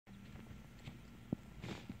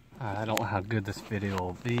I don't know how good this video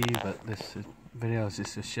will be, but this video is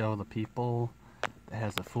just to show the people that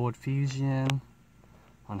has a Ford Fusion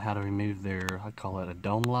on how to remove their, I call it a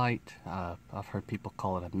dome light. I've heard people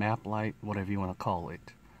call it a map light, whatever you want to call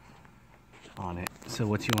it, on it. So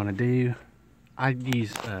what you want to do, I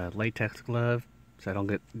use a latex glove so I don't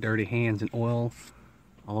get dirty hands and oil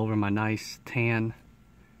all over my nice tan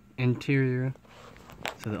interior.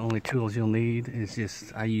 So the only tools you'll need is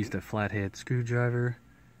just, I used a flathead screwdriver,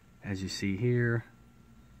 as you see here,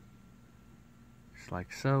 just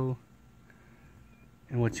like so.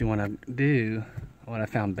 And what you want to do, what I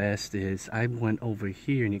found best is, I went over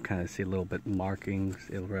here and you kind of see a little bit markings,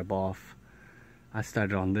 it'll rub off. I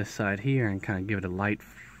started on this side here and kind of give it a light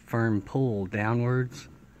firm pull downwards.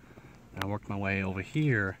 And I worked my way over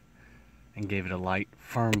here and gave it a light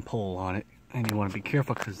firm pull on it. And you want to be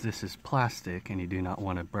careful because this is plastic and you do not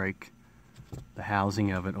want to break the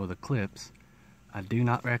housing of it or the clips. I do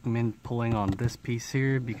not recommend pulling on this piece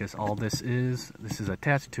here because all this is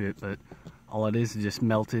attached to it, but all it is just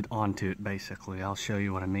melted onto it basically. I'll show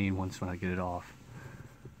you what I mean when I get it off.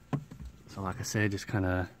 So like I said, just kind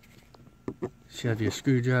of shove your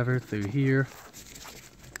screwdriver through here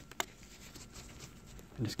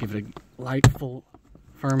and just give it a light full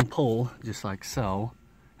firm pull, just like so.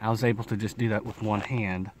 I was able to just do that with one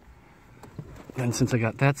hand. And since I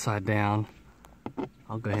got that side down,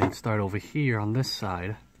 I'll go ahead and start over here on this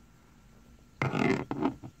side.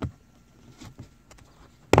 And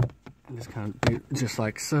just kind of do just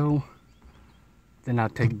like so. Then I'll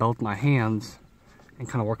take both my hands and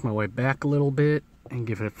kind of work my way back a little bit and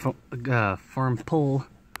give it a firm pull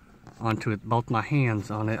onto it, both my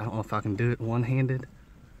hands on it. I don't know if I can do it one-handed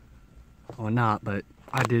or not, but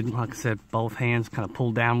I did, like I said, both hands kind of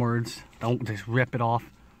pull downwards. Don't just rip it off.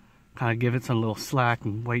 Kind of give it some little slack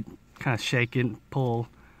and wait, kind of shake it and pull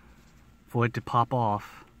for it to pop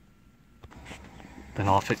off. Then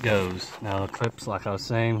off it goes. Now the clips, like I was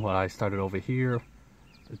saying, what I started over here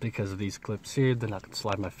is because of these clips here. Then I can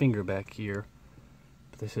slide my finger back here.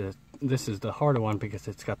 But this is the harder one because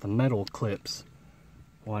it's got the metal clips.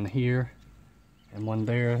 One here and one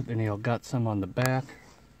there. Then you'll got some on the back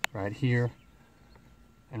right here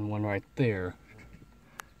and one right there.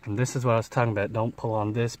 And this is what I was talking about. Don't pull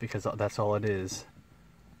on this because that's all it is.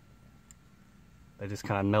 They just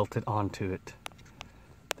kind of melt it onto it.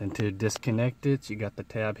 Then to disconnect it, you got the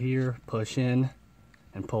tab here, push in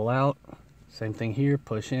and pull out. Same thing here,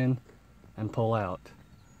 push in and pull out.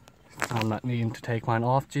 I'm not needing to take mine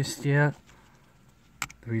off just yet.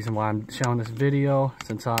 The reason why I'm showing this video,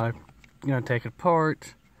 since I'm gonna take it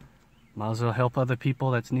apart, might as well help other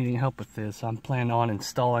people that's needing help with this. I'm planning on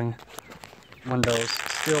installing one of those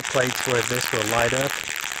steel plates where this will light up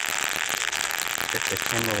if the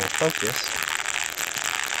camera will focus.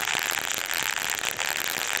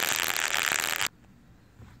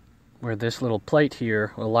 Where this little plate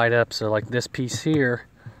here will light up, so like this piece here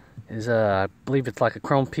is I believe it's like a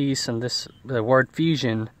chrome piece, and the word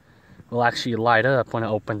Fusion will actually light up when I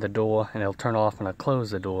open the door, and it'll turn off when I close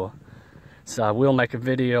the door. So I will make a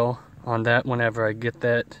video on that whenever I get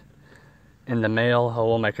that in the mail. I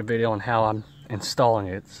will make a video on how I'm installing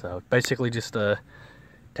it. So basically just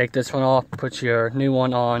take this one off, put your new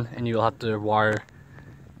one on, and you'll have to wire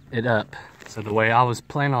it up. So the way I was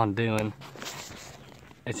planning on doing,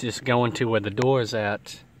 it's just going to where the door is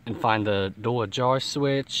at and find the door jar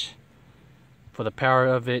switch for the power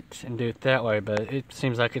of it and do it that way. But it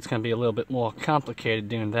seems like it's going to be a little bit more complicated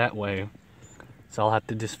doing that way. So I'll have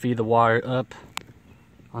to just feed the wire up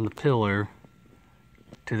on the pillar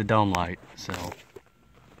to the dome light. So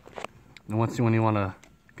and when you want to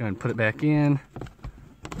go and put it back in,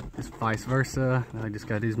 just vice versa. All I just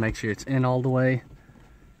got to do is make sure it's in all the way.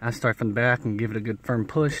 I start from the back and give it a good firm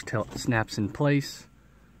push till it snaps in place.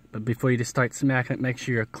 But before you just start smacking it, make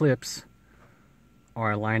sure your clips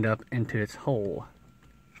are lined up into its hole.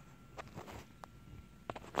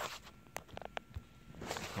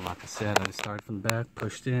 So like I said, I just started from the back,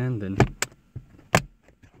 pushed in, then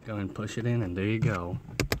go and push it in, and there you go.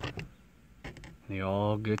 And you're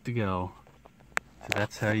all good to go. So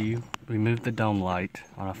that's how you remove the dome light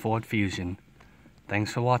on a Ford Fusion.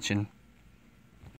 Thanks for watching.